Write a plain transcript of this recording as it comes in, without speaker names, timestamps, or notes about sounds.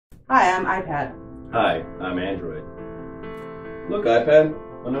Hi, I'm iPad. Hi, I'm Android. Look, iPad,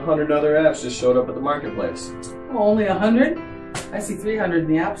 100 other apps just showed up at the marketplace. Oh, only 100? I see 300 in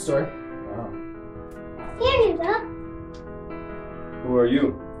the App Store. Wow. Here, Noodle. Who are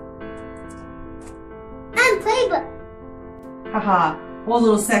you? I'm Playbook. Haha. Well,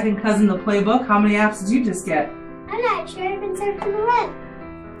 little second cousin the Playbook, how many apps did you just get? I'm not sure. I've been surfing the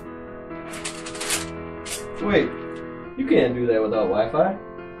web. Wait, you can't do that without Wi-Fi.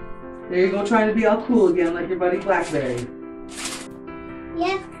 There you go, trying to be all cool again like your buddy Blackberry.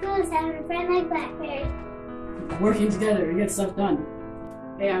 Yeah, cool as having a friend like Blackberry. Working together to get stuff done.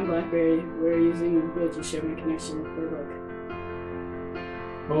 Hey, I'm Blackberry. We're using BeBold to share my connection with playbook.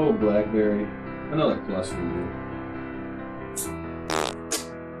 Oh, Blackberry. Another plus for you.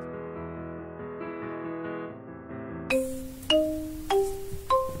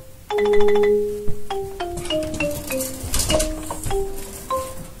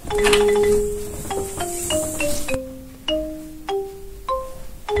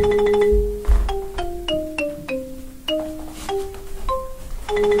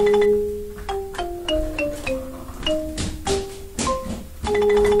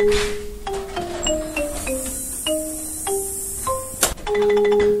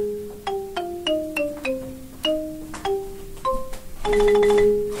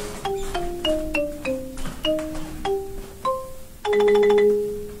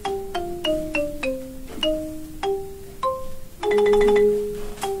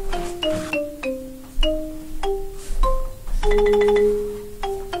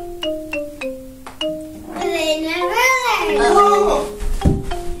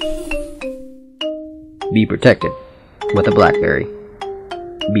 Be protected with a BlackBerry.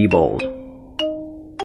 Be bold.